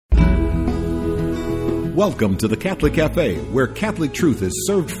Welcome to the Catholic Cafe, where Catholic truth is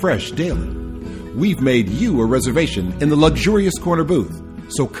served fresh daily. We've made you a reservation in the luxurious corner booth,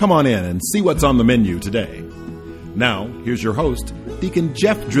 so come on in and see what's on the menu today. Now, here's your host, Deacon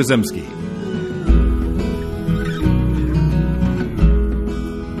Jeff Drzymski.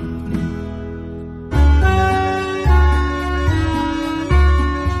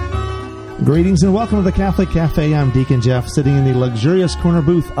 Greetings and welcome to the Catholic Cafe. I'm Deacon Jeff, sitting in the luxurious corner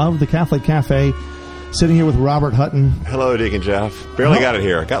booth of the Catholic Cafe, sitting here with Robert Hutton. Hello, Deacon Jeff. Barely got it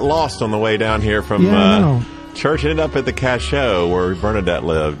here. Got lost on the way down here from church. Ended up at the Cachot where Bernadette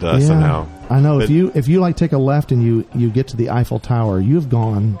lived somehow. I know. But if you like take a left and you get to the Eiffel Tower, you have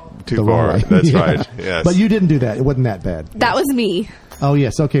gone too far. That's right. Yes. But you didn't do that. It wasn't that bad. That was me. Oh,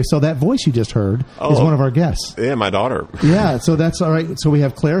 yes. Okay, so that voice you just heard is one of our guests. Yeah, my daughter. Yeah, so that's all right. So we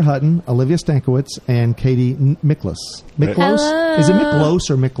have Claire Hutton, Olivia Stankiewicz, and Katie Miklos. Miklos? Hello. Is it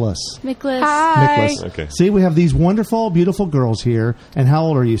Miklos or Miklos? Miklos. Hi. Miklos. Okay. See, we have these wonderful, beautiful girls here. And how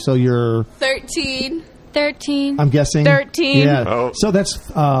old are you? So you're... 13. I'm guessing. 13. Yeah. Oh. So that's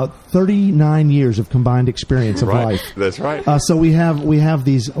 39 years of combined experience of life. That's right. So we have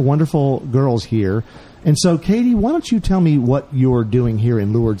these wonderful girls here. And so, Katie, why don't you tell me what you're doing here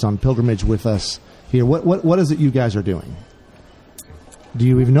in Lourdes on pilgrimage with us here? What is it you guys are doing? Do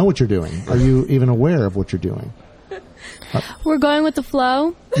you even know what you're doing? Are you even aware of what you're doing? We're going with the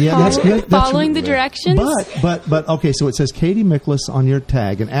flow. Yeah, that's good. Following the directions. But okay, so it says Katie Miklos on your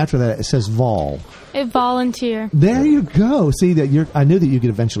tag, and after that it says Vol. A volunteer. There you go. See that I knew that you could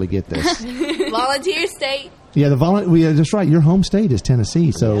eventually get this. Volunteer state. Yeah, that's right. Your home state is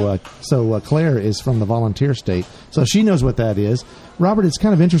Tennessee, so Claire is from the volunteer state, so she knows what that is. Robert, it's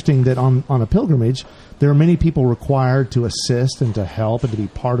kind of interesting that on a pilgrimage, there are many people required to assist and to help and to be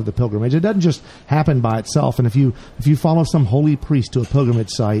part of the pilgrimage. It doesn't just happen by itself. And if you follow some holy priest to a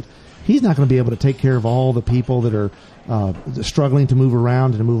pilgrimage site, he's not going to be able to take care of all the people that are struggling to move around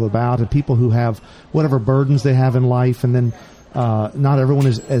and to move about, and people who have whatever burdens they have in life, and then. Not everyone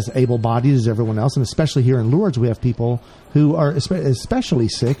is as able-bodied as everyone else, and especially here in Lourdes, we have people who are especially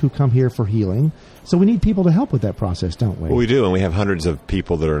sick who come here for healing. So we need people to help with that process, don't we? Well, we do, and we have hundreds of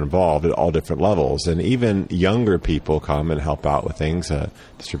people that are involved at all different levels, and even younger people come and help out with things,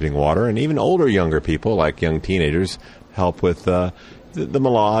 distributing water, and even younger people, like young teenagers, help with the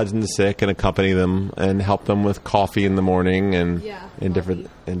malades and the sick and accompany them and help them with coffee in the morning and different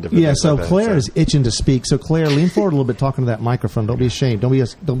things so like Claire is itching to speak. So Claire, lean forward a little bit talking to that microphone. Don't be ashamed.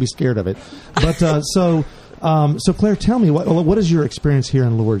 Don't be scared of it. But so Claire, tell me what has your experience here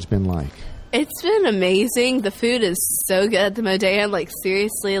in Lourdes been like? It's been amazing. The food is so good at the Modean.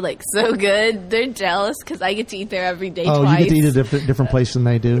 Seriously, so good. They're jealous because I get to eat there every day twice. Oh, you get to eat at a different place than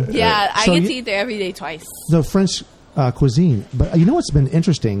they do? Yeah, I get to eat there every day twice. The French cuisine. But you know what's been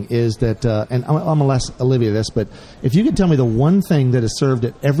interesting is that, and I'm going to ask Olivia this, but if you could tell me the one thing that is served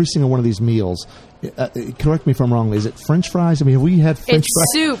at every single one of these meals, correct me if I'm wrong, is it French fries? I mean, have we had French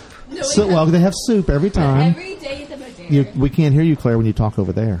fries? It's soup. Well, they have soup every time. Every day at the Modean. We can't hear you, Claire, when you talk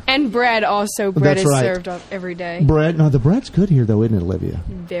over there. And bread also. Bread That's is right. served every day. Bread? No, the bread's good here, though, isn't it, Olivia?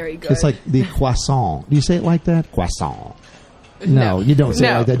 Very good. It's like the croissant. Do you say it like that? Croissant. No, you don't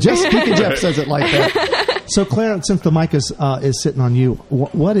say it like that. Just Deacon Jeff says it like that. So, Claire, since the mic is sitting on you,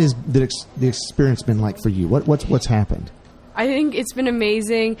 what is the experience been like for you? What's happened? I think it's been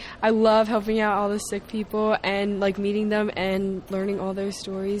amazing. I love helping out all the sick people and meeting them and learning all their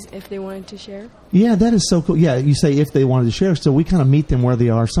stories if they wanted to share. Yeah, that is so cool. Yeah, you say if they wanted to share, so we kind of meet them where they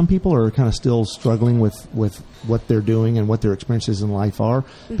are. Some people are kind of still struggling with what they're doing and what their experiences in life are.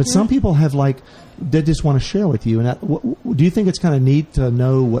 But some people have they just want to share with you. And do you think it's kind of neat to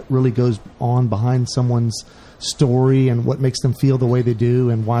know what really goes on behind someone's story and what makes them feel the way they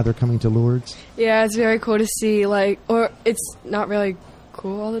do and why they're coming to Lourdes? Yeah, it's very cool to see, or it's not really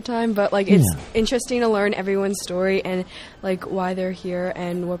cool all the time, but it's interesting to learn everyone's story and why they're here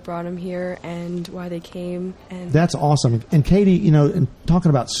and what brought them here and why they came. And that's awesome. And Katie, and talking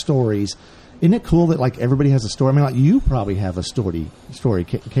about stories, isn't it cool that everybody has a story? I mean, you probably have a story.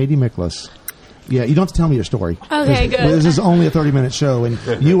 Katie Miklos. Yeah, you don't have to tell me your story. Okay, good. This is only a 30-minute show, and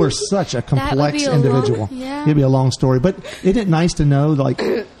you are such a complex individual. It'd be a long story. But isn't it nice to know,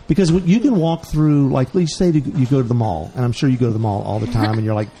 because you can walk through, let's say you go to the mall, and I'm sure you go to the mall all the time, and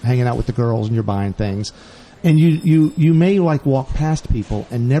you're, hanging out with the girls, and you're buying things. And you may, walk past people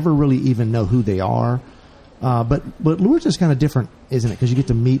and never really even know who they are. But Lourdes is kind of different, isn't it? Because you get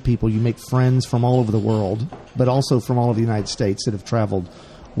to meet people. You make friends from all over the world, but also from all over the United States that have traveled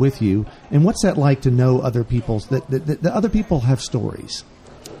with you. And what's that like to know other people's that other people have stories?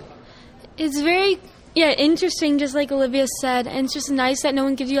 It's very interesting, just like Olivia said. And it's just nice that no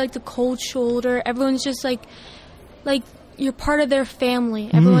one gives you, like, the cold shoulder. Everyone's just, like you're part of their family.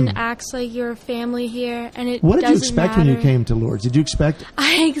 Everyone acts like you're a family here, and it What did you doesn't expect matter. when you came to Lourdes? Did you expect...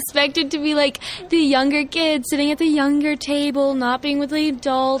 I expected to be like the younger kids, sitting at the younger table, not being with the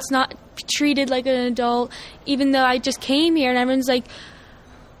adults, not treated like an adult, even though I just came here and everyone's like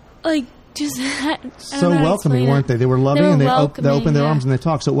just so welcoming, weren't they? They were loving, and they opened their yeah. arms and they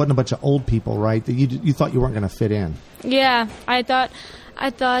talked. So it wasn't a bunch of old people, right? That you thought you weren't going to fit in. Yeah, I thought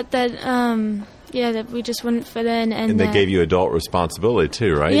that that we just wouldn't fit in, And they gave you adult responsibility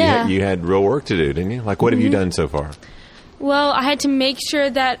too, right? Yeah. You had real work to do, didn't you? Like, what have you done so far? Well, I had to make sure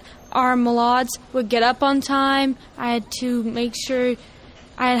that our Lourdes would get up on time. I had to make sure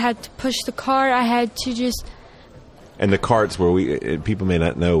I had to push the cart. I had to just... And the carts where people may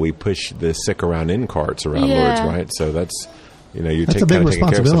not know, we push the sick around in carts around Lourdes, right? So that's, you're that's a big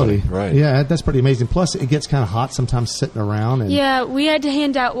responsibility. Right. Yeah, that's pretty amazing. Plus, it gets kind of hot sometimes sitting around. And yeah, we had to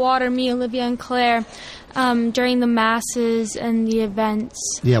hand out water, me, Olivia, and Claire, during the masses and the events.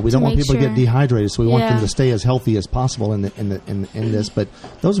 Yeah, we don't want people to get dehydrated, so we want them to stay as healthy as possible in this. But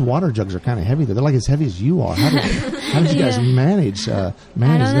those water jugs are kind of heavy. They're like as heavy as you are. How did you guys manage that?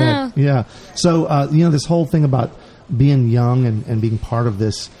 Know. Yeah. So this whole thing about being young and being part of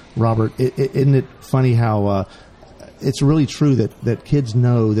this, Robert, isn't it funny how it's really true that kids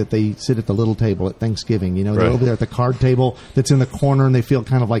know that they sit at the little table at Thanksgiving. They're over there at the card table that's in the corner, and they feel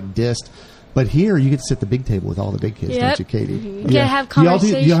kind of like dissed. But here, you get to sit at the big table with all the big kids, don't you, Katie? Mm-hmm. Yeah. Have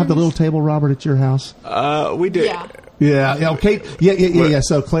conversations. Do you have the little table, Robert, at your house? We do. Yeah. Kate. Yeah.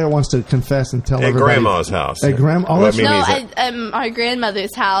 So Claire wants to confess and tell at everybody. At Grandma's house. At Grandma. Oh, that's at our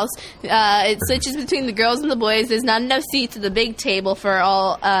grandmother's house. It switches between the girls and the boys. There's not enough seats at the big table for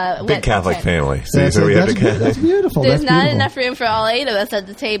all. Big Catholic family. That's beautiful. There's not enough room for all 8 of us at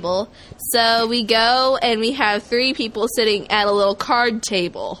the table, so we go and we have 3 people sitting at a little card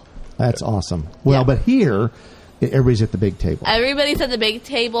table. That's awesome. Well, but here, everybody's at the big table. Everybody's at the big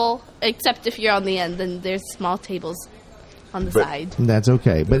table, except if you're on the end, then there's small tables on the side. That's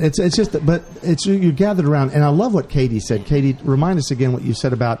okay. But it's you're gathered around, and I love what Katie said. Katie, remind us again what you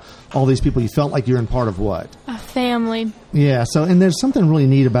said about all these people. You felt like you're in part of what? A family. Yeah. So, and there's something really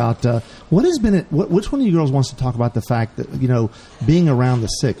neat about what has been. Which one of you girls wants to talk about the fact that being around the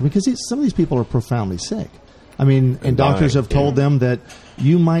sick? Because some of these people are profoundly sick. I mean, and doctors have told them that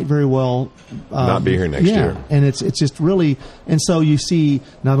you might very well not be here next year. And it's just really, and so you see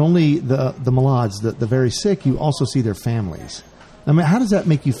not only the Lourdes, the very sick, you also see their families. I mean, how does that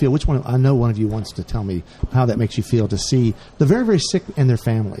make you feel? Which one? I know one of you wants to tell me how that makes you feel to see the very, very sick and their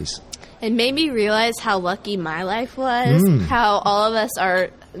families. It made me realize how lucky my life was, how all of us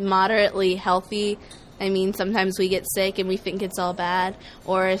are moderately healthy. I mean, sometimes we get sick and we think it's all bad,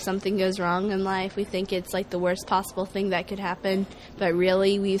 or if something goes wrong in life, we think it's like the worst possible thing that could happen. But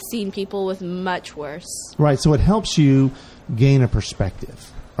really, we've seen people with much worse. Right, so it helps you gain a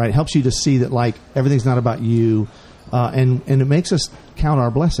perspective, right? It helps you to see that, like, everything's not about you, and it makes us count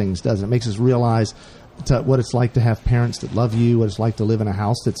our blessings, doesn't it? It makes us realize what it's like to have parents that love you, what it's like to live in a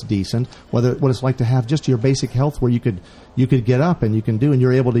house that's decent, what it's like to have just your basic health where you could get up and you can do, and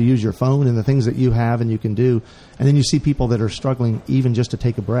you're able to use your phone and the things that you have and you can do. And then you see people that are struggling even just to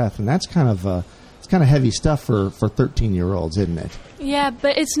take a breath, and that's kind of heavy stuff for 13-year-olds, isn't it? Yeah,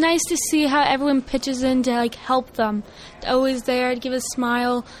 but it's nice to see how everyone pitches in to help them. They're always there to give a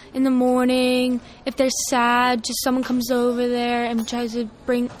smile in the morning. If they're sad, just someone comes over there and tries to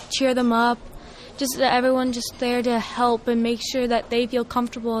cheer them up. Just everyone just there to help and make sure that they feel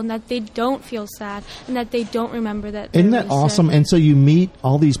comfortable and that they don't feel sad and that they don't remember that. Isn't that awesome? Sick. And so you meet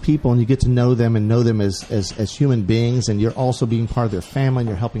all these people and you get to know them and know them as human beings, and you're also being part of their family and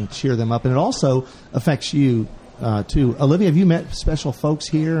you're helping cheer them up. And it also affects you too. Olivia, have you met special folks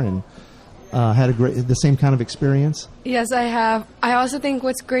here and had the same kind of experience? Yes, I have. I also think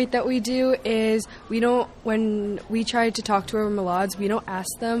what's great that we do is when we try to talk to our Lourdes, we don't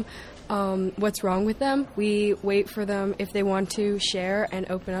ask them what's wrong with them. We wait for them if they want to share and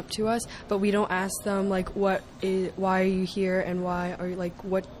open up to us, but we don't ask them why are you here and why are you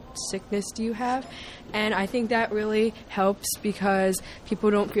what sickness do you have? And I think that really helps because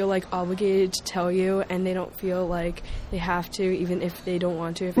people don't feel obligated to tell you, and they don't feel like they have to, even if they don't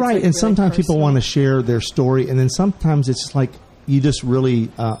want to. If right, it's and really sometimes personal. people want to share their story, and then sometimes it's just you just really,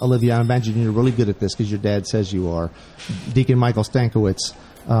 Olivia, I imagine you're really good at this because your dad says you are. Deacon Michael Stankiewicz,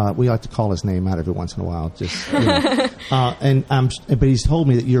 we like to call his name out every once in a while, just but he's told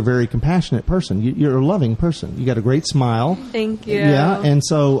me that you're a very compassionate person. You're a loving person. You got a great smile. Thank you. Yeah, and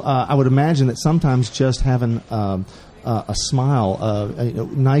so I would imagine that sometimes just having a smile,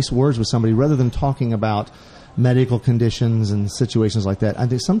 nice words with somebody, rather than talking about medical conditions and situations like that. I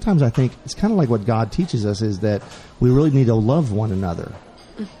think sometimes it's kind of like what God teaches us is that we really need to love one another.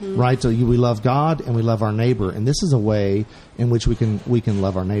 Mm-hmm. Right? So we love God and we love our neighbor, and this is a way in which we can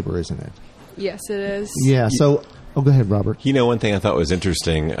love our neighbor, isn't it? Yes, it is. Yeah. So, go ahead, Robert. One thing I thought was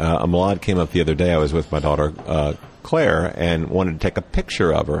interesting, a Malad came up the other day. I was with my daughter, Claire, and wanted to take a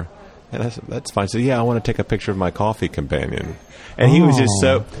picture of her. And I said, that's fine. She said, I want to take a picture of my coffee companion. And he was just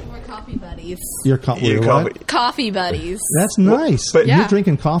so... We're coffee buddies. You're what? Coffee buddies. That's nice. But you're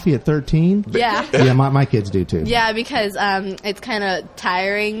drinking coffee at 13? Yeah. Yeah, my kids do too. Yeah, because it's kind of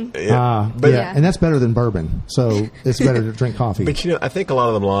tiring. Yeah. And that's better than bourbon. So it's better to drink coffee. But, I think a lot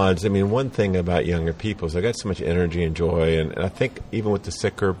of the Malads, one thing about younger people is they got so much energy and joy. And I think even with the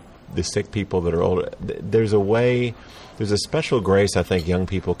sick people that are older, there's a special grace I think young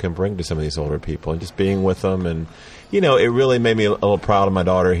people can bring to some of these older people, and just being with them. And, it really made me a little proud of my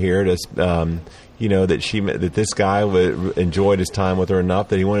daughter here to, that this guy enjoyed his time with her enough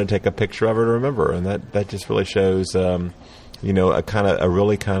that he wanted to take a picture of her to remember her. And that just really shows, a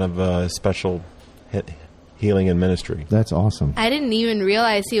really special healing and ministry. That's awesome. I didn't even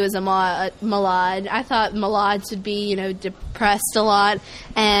realize he was a Malad. I thought Malads would be, depressed a lot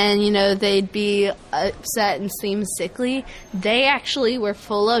and, they'd be upset and seem sickly. They actually were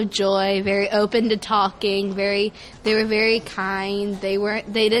full of joy, very open to talking, they were very kind.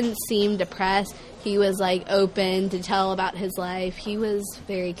 They didn't seem depressed. He was open to tell about his life. He was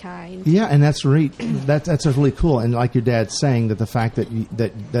very kind. Yeah, and that's right. That's really cool. And like your dad's saying, that the fact that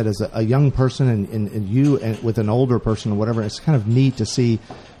as a young person and you and with an older person or whatever, it's kind of neat to see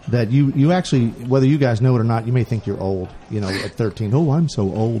that you actually, whether you guys know it or not, you may think you're old. At 13, I'm so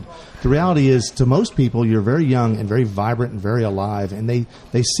old. The reality is, to most people, you're very young and very vibrant and very alive, and they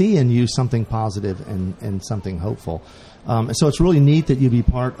see in you something positive and something hopeful. So it's really neat that you be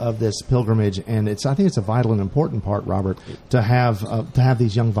part of this pilgrimage, and I think it's a vital and important part, Robert, to have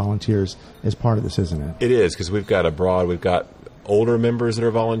these young volunteers as part of this, isn't it? It is, because we've got older members that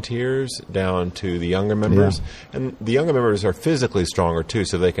are volunteers down to the younger members. Yeah. And the younger members are physically stronger, too,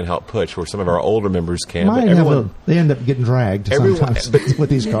 so they can help push, where some of our older members can. They end up getting dragged sometimes with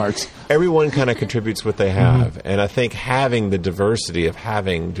these carts. Everyone kind of contributes what they have. Mm-hmm. And I think having the diversity of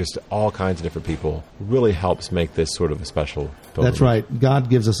having just all kinds of different people really helps make this sort of a special pilgrimage. That's right. God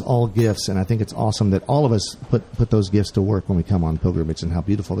gives us all gifts, and I think it's awesome that all of us put those gifts to work when we come on pilgrimage, and how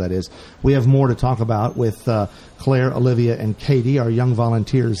beautiful that is. We have more to talk about with Claire, Olivia, and Katie, our young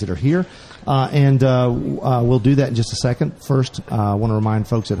volunteers that are here. And we'll do that in just a second. First, I want to remind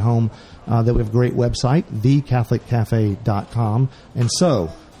folks at home that we have a great website, thecatholiccafe.com. And so,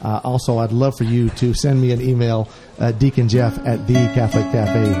 also, I'd love for you to send me an email, Deacon Jeff at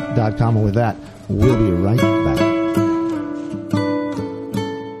thecatholiccafe.com. And with that, we'll be right back.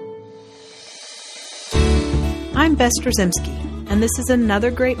 I'm Bess Drzymski, and this is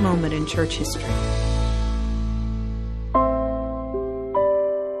another great moment in church history.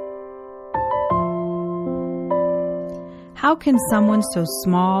 How can someone so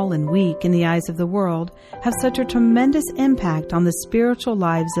small and weak in the eyes of the world have such a tremendous impact on the spiritual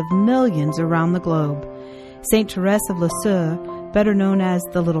lives of millions around the globe? Saint Therese of Lisieux, better known as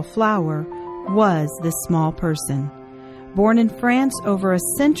the Little Flower, was this small person. Born in France over a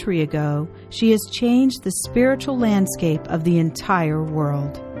century ago, she has changed the spiritual landscape of the entire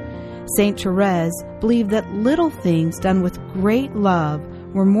world. Saint Therese believed that little things done with great love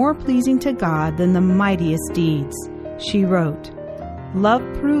were more pleasing to God than the mightiest deeds. She wrote, "Love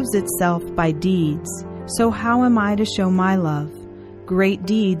proves itself by deeds, so how am I to show my love? Great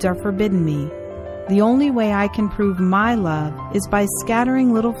deeds are forbidden me. The only way I can prove my love is by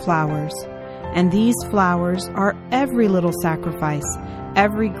scattering little flowers. And these flowers are every little sacrifice,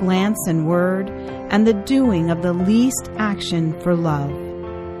 every glance and word, and the doing of the least action for love."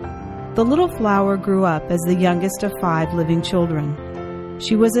 The little flower grew up as the youngest of 5 living children.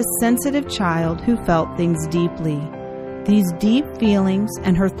 She was a sensitive child who felt things deeply. These deep feelings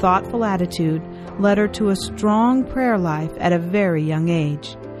and her thoughtful attitude led her to a strong prayer life at a very young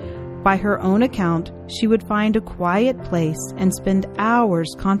age. By her own account, she would find a quiet place and spend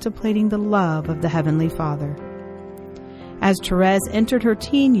hours contemplating the love of the Heavenly Father. As Therese entered her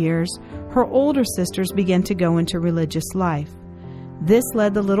teen years, her older sisters began to go into religious life. This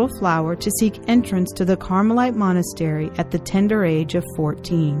led the little flower to seek entrance to the Carmelite monastery at the tender age of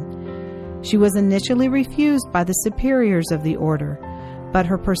 14. She was initially refused by the superiors of the order, but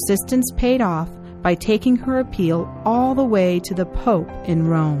her persistence paid off by taking her appeal all the way to the Pope in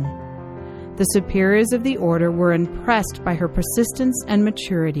Rome. The superiors of the order were impressed by her persistence and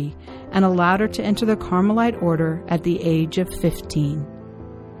maturity and allowed her to enter the Carmelite order at the age of 15.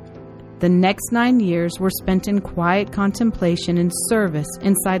 The next 9 years were spent in quiet contemplation and service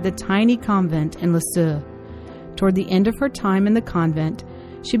inside the tiny convent in Lisieux. Toward the end of her time in the convent,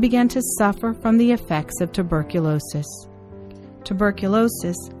 she began to suffer from the effects of tuberculosis.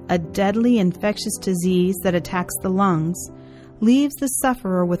 Tuberculosis, a deadly infectious disease that attacks the lungs, leaves the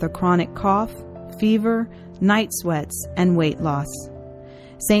sufferer with a chronic cough, fever, night sweats, and weight loss.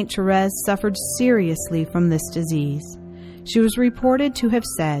 Saint Therese suffered seriously from this disease. She was reported to have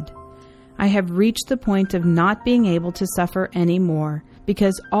said, "I have reached the point of not being able to suffer any more,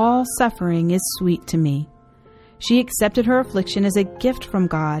 because all suffering is sweet to me." She accepted her affliction as a gift from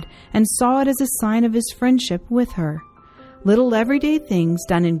God and saw it as a sign of His friendship with her. Little everyday things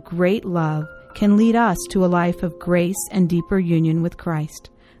done in great love can lead us to a life of grace and deeper union with Christ.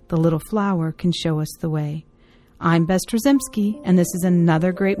 The little flower can show us the way. I'm Bess Trzymski, and this is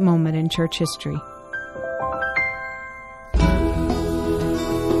another great moment in church history.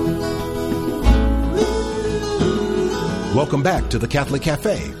 Welcome back to the Catholic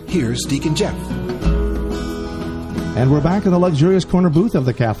Cafe. Here's Deacon Jeff. And we're back in the luxurious corner booth of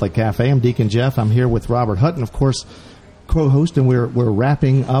the Catholic Cafe. I'm Deacon Jeff. I'm here with Robert Hutton, of course, co-host, and we're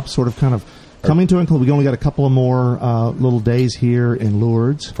wrapping up, sort of kind of coming to a conclusion. We only got a couple of more little days here in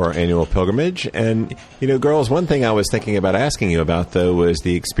Lourdes for our annual pilgrimage. And, you know, girls, one thing I was thinking about asking you about, though, was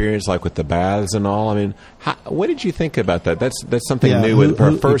the experience, like with the baths and all. I mean, what did you think about that? That's something new with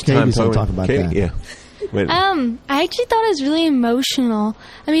her first time. Talk about that. Yeah. I actually thought it was really emotional.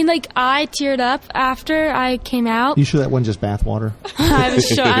 I mean, like, I teared up after I came out. You sure that wasn't just bath water?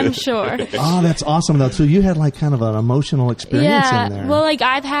 I'm sure. Oh, that's awesome, though. So you had, like, kind of an emotional experience in there. Well, like,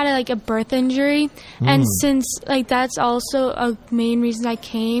 I've had, like, a birth injury, and since, like, that's also a main reason I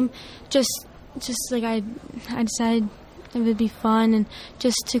came, just like, I decided it would be fun, and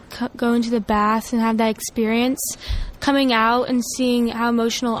just to go into the bath and have that experience, coming out and seeing how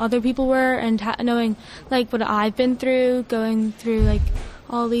emotional other people were, and knowing, like, what I've been through, going through, like,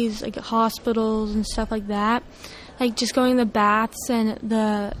 all these, like, hospitals and stuff like that. Like, just going to the baths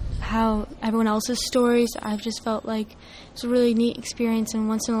and how everyone else's stories, I've just felt like it's a really neat experience and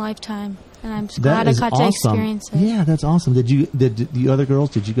once in a lifetime. And I'm so glad I got to experience it. Yeah, that's awesome. Did the other girls,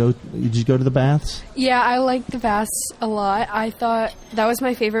 did you go to the baths? Yeah, I liked the baths a lot. I thought that was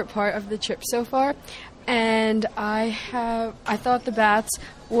my favorite part of the trip so far. And I thought the baths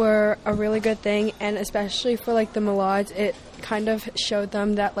were a really good thing, and especially for, like, the Lourdes, it kind of showed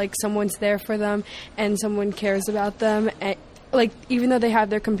them that, like, someone's there for them and someone cares about them. And, like, even though they have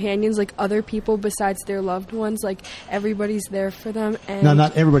their companions, like, other people besides their loved ones, like, everybody's there for them. And no,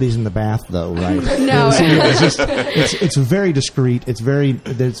 not everybody's in the bath, though, right? No. It's very discreet. It's very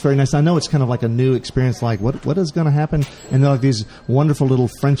nice. I know it's kind of like a new experience, like, what is going to happen? And there are like these wonderful little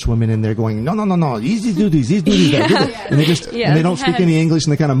French women in there going, no, easy do these, easy do that. And they just, and they don't speak any English,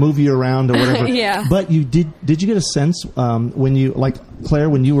 and they kind of move you around or whatever. Yeah. But did you get a sense, when you, like, Claire,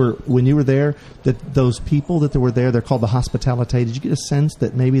 when you were there, that those people that were there, they're called the hospitality. Did you get a sense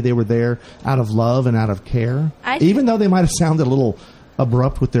that maybe they were there out of love and out of care? Even though they might have sounded a little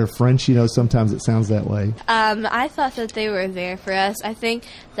abrupt with their French, you know, sometimes it sounds that way. I thought that they were there for us. I think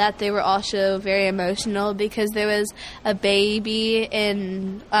that they were also very emotional because there was a baby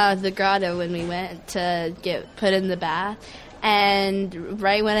in the grotto when we went to get put in the bath. And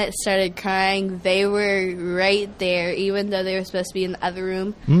right when it started crying, they were right there, even though they were supposed to be in the other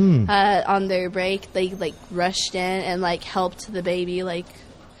room on their break. They, like, rushed in and, like, helped the baby, like,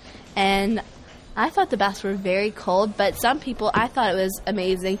 and I thought the baths were very cold, but some people, I thought it was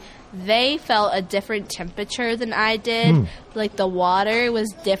amazing. They felt a different temperature than I did. Like, the water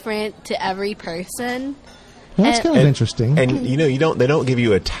was different to every person. Well, that's kind of interesting. And, you know, they don't give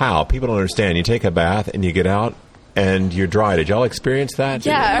you a towel. People don't understand. You take a bath and you get out and you're dry. Did y'all experience that?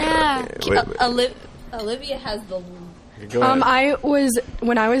 Yeah. Olivia has the... When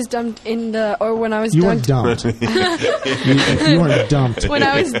I was dumped in the, or when I was you dunked... You weren't dumped. When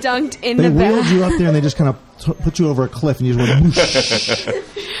I was dunked in they the bath. They wheeled you up there and they just kind of put you over a cliff and you just went, whoosh.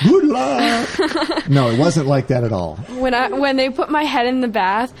 Good luck. No, it wasn't like that at all. When they put my head in the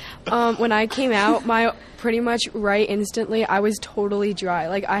bath, when I came out, pretty much right instantly, I was totally dry.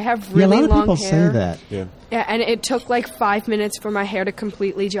 Like, I have really long hair. A lot of people say that. Yeah. Yeah, and it took like 5 minutes for my hair to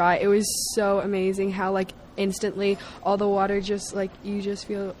completely dry. It was so amazing how, like, instantly all the water just, like, you just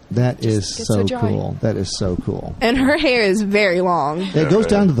feel... That is so cool. That is so cool. And her hair is very long. It goes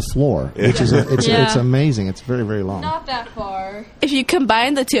down to the floor, which is it's amazing. It's very, very long. Not that far. If you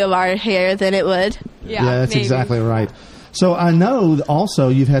combine the two of our hair, then it would. Yeah, that's maybe. Exactly right. So I know also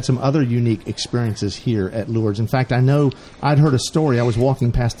you've had some other unique experiences here at Lourdes. In fact, I know I'd heard a story. I was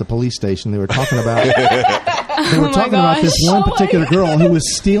walking past the police station. They were talking about about this one particular girl who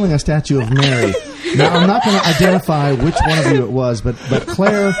was stealing a statue of Mary. Now, I'm not going to identify which one of you it was, but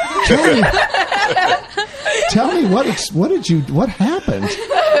Claire, tell me what happened?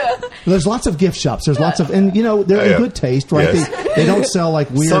 There's lots of gift shops. There's lots of, and they're in good taste, right? Yes. They don't sell like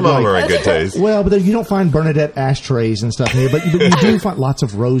weird. Some of them are in good taste. Well, but you don't find Bernadette ashtrays and stuff here, but you do find lots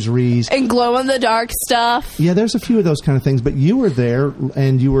of rosaries and glow in the dark stuff. Yeah, there's a few of those kind of things. But you were there,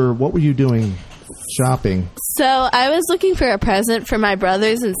 and what were you doing? Shopping. So I was looking for a present for my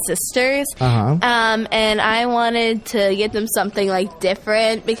brothers and sisters, and I wanted to get them something like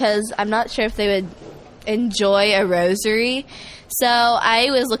different because I'm not sure if they would enjoy a rosary. So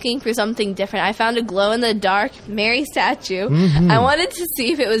I was looking for something different. I found a glow-in-the-dark Mary statue. Mm-hmm. I wanted to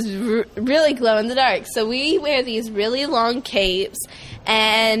see if it was really glow-in-the-dark. So we wear these really long capes,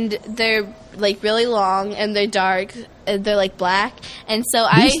 and they're like really long, and they're dark. They're like black. And so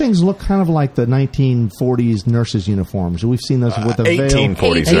these things look kind of like the 1940s nurses' uniforms. We've seen those with a veil.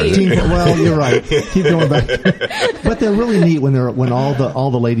 1840s. Well, you're right. Keep going back. But they're really neat when all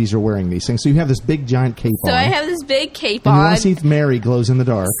the ladies are wearing these things. So you have this big giant cape on. So I have this big cape and on. You want to see if Mary glows in the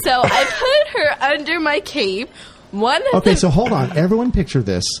dark. So I put her under my cape. So hold on. Everyone picture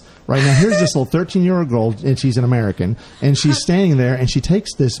this. Right now, here's this little 13-year-old girl, and she's an American, and she's standing there, and she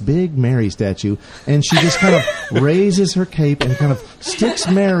takes this big Mary statue, and she just kind of raises her cape and kind of sticks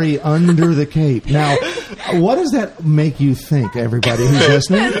Mary under the cape. Now, what does that make you think, everybody who's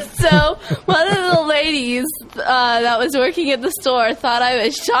listening? So, one of the ladies that was working at the store thought I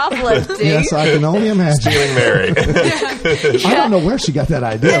was shoplifting. Yes, I can only imagine. Stealing Mary. Yeah. I don't know where she got that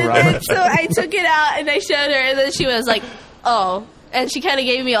idea, Robert. So I took it out, and I showed her, and then she was like, oh. And she kind of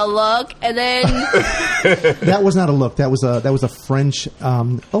gave me a look, and then that was not a look. That was a French.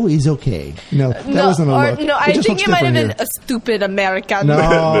 He's okay. That wasn't a look. No, I think it might have been a stupid American. No,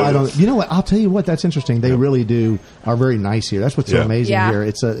 I don't. You know what? I'll tell you what. That's interesting. They really are very nice here. That's what's so amazing here.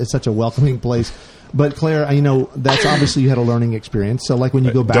 It's such a welcoming place. But Claire, that's obviously you had a learning experience. So like when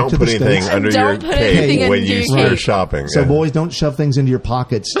you go back to the States, don't put anything under your cape when you start shopping. So boys, don't shove things into your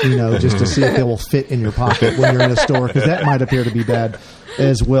pockets, just to see if they will fit in your pocket when you're in a store, because that might appear to be bad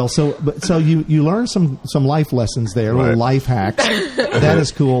as well. So you learned some life lessons there, little life hacks. That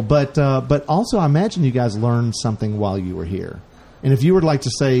is cool. But also I imagine you guys learned something while you were here. And if you would like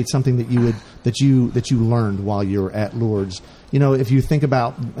to say something that you learned while you were at Lourdes. If you think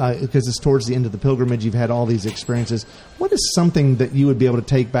about, because it's towards the end of the pilgrimage, you've had all these experiences. What is something that you would be able to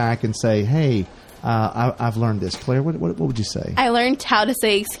take back and say, hey, I've learned this? Claire, what would you say? I learned how to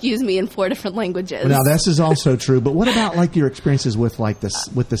say excuse me in 4 different languages. Now, this is also true. But what about like your experiences with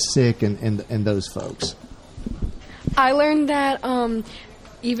with the sick and those folks? I learned that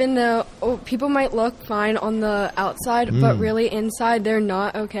even though people might look fine on the outside, but really inside they're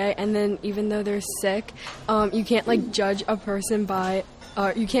not okay. And then even though they're sick, you can't judge a person by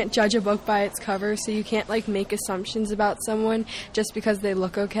you can't judge a book by its cover, so you can't make assumptions about someone just because they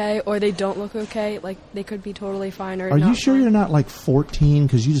look okay or they don't look okay. They could be totally fine or not. Are you sure you're not 14?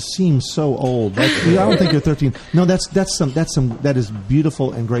 Because you just seem so old. I don't think you're 13. No, that is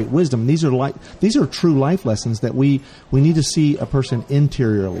beautiful and great wisdom. These are true life lessons that we need to see a person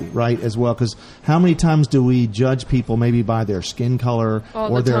interiorly, right, as well. Because how many times do we judge people maybe by their skin color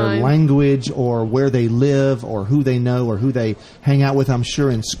or their language or where they live or who they know or who they hang out with? I'm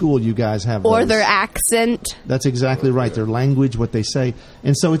sure in school you guys have or their accent. That's exactly right. Their language, what they say,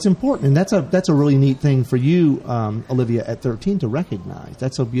 and so it's important. And that's a really neat thing for you, Olivia, at 13 to recognize.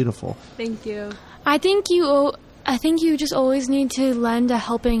 That's so beautiful. Thank you. I think you just always need to lend a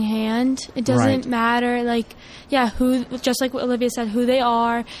helping hand. It doesn't matter, who, just like what Olivia said, who they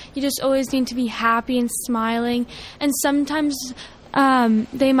are. You just always need to be happy and smiling. And sometimes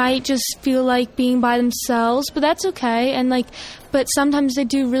they might just feel like being by themselves, but that's okay. And but sometimes they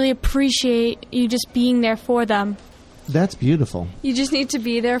do really appreciate you just being there for them. That's beautiful. You just need to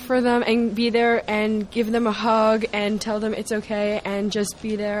be there for them and be there and give them a hug and tell them it's okay and just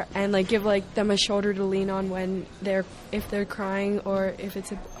be there and give them a shoulder to lean on if they're crying or if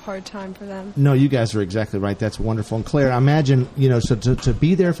it's a hard time for them. No, you guys are exactly right. That's wonderful. And Claire, I imagine, so to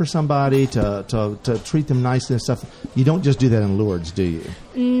be there for somebody, to treat them nicely and stuff, you don't just do that in Lourdes, do you?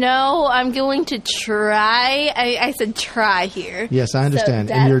 No, I'm going to try. I said try here. Yes, I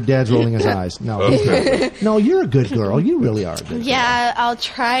understand. And your dad's rolling his eyes. No, no, you're a good girl. You really are a good girl. Yeah, I'll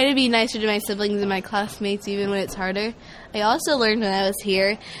try to be nicer to my siblings and my classmates even when it's harder. I also learned when I was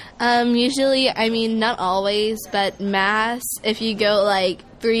here, usually, I mean, not always, but Mass, if you go like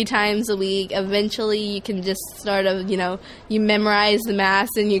 3 times a week, eventually you can just sort of, you memorize the Mass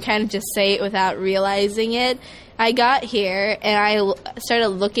and you kind of just say it without realizing it. I got here and I started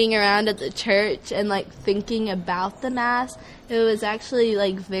looking around at the church and like thinking about the Mass. It was actually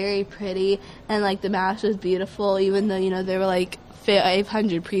like very pretty and like the Mass was beautiful, even though, there were like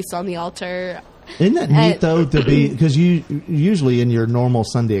 500 priests on the altar. Isn't that neat, though, to be, because you usually in your normal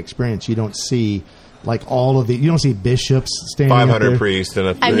Sunday experience, you don't see like all of you don't see bishops standing 500 priests and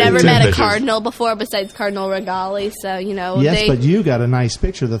I've never met a cardinal before besides Cardinal Regali, so, Yes, but you got a nice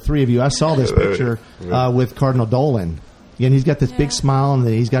picture, the three of you. I saw this picture with Cardinal Dolan. And he's got this big smile, and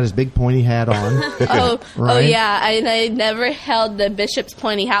he's got his big pointy hat on. Right? Oh, yeah. I never held the bishop's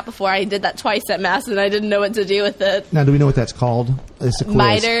pointy hat before. I did that twice at Mass, and I didn't know what to do with it. Now, do we know what that's called? It's a quiz.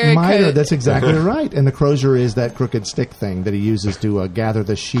 Mitre, that's exactly right. And the crozier is that crooked stick thing that he uses to gather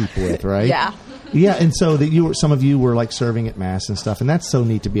the sheep with, right? Yeah. Yeah, and so some of you were like serving at Mass and stuff, and that's so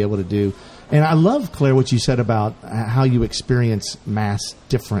neat to be able to do. And I love, Claire, what you said about how you experience Mass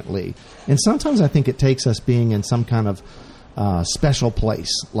differently. And sometimes I think it takes us being in some kind of special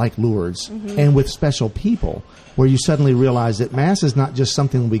place like Lourdes and with special people where you suddenly realize that Mass is not just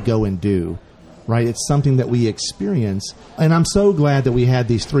something we go and do, right? It's something that we experience. And I'm so glad that we had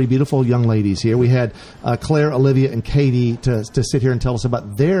these 3 beautiful young ladies here. We had Claire, Olivia, and Katie to sit here and tell us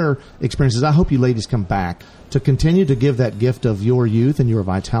about their experiences. I hope you ladies come back to continue to give that gift of your youth and your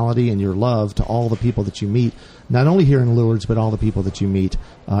vitality and your love to all the people that you meet, not only here in Lourdes, but all the people that you meet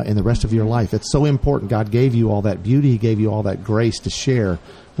in the rest of your life. It's so important. God gave you all that beauty. He gave you all that grace to share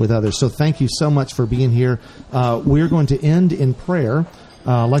with others. So thank you so much for being here. We're going to end in prayer.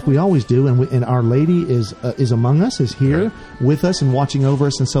 Like we always do, and Our Lady is among us, is here with us and watching over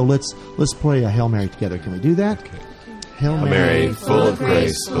us. And so let's pray a Hail Mary together. Can we do that? Okay. Hail Mary, full of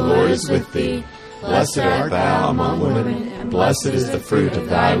grace, the Lord is with thee. Blessed art thou among women, and blessed is the fruit of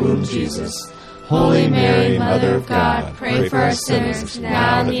thy womb, Jesus. Holy Mary, Mother of God, pray for us sinners,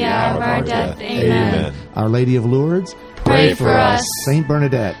 now and at the hour of our death. Amen. Our Lady of Lourdes, pray for us. Saint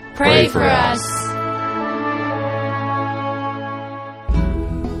Bernadette, pray for us.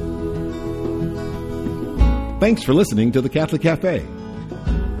 Thanks for listening to The Catholic Cafe.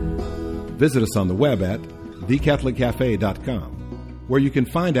 Visit us on the web at thecatholiccafe.com, where you can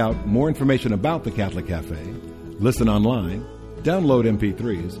find out more information about The Catholic Cafe, listen online, download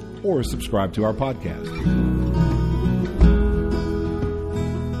MP3s, or subscribe to our podcast.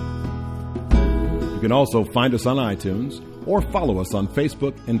 You can also find us on iTunes or follow us on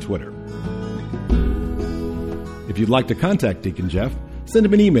Facebook and Twitter. If you'd like to contact Deacon Jeff, send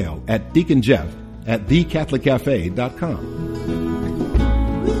him an email at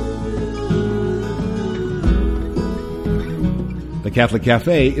deaconjeff@thecatholiccafe.com. The Catholic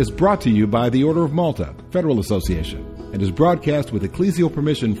Cafe is brought to you by the Order of Malta, Federal Association, and is broadcast with ecclesial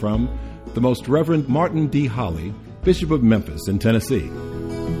permission from the Most Reverend Martin D. Holly, Bishop of Memphis in Tennessee.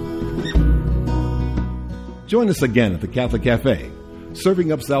 Join us again at the Catholic Cafe,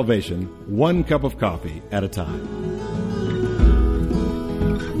 serving up salvation one cup of coffee at a time.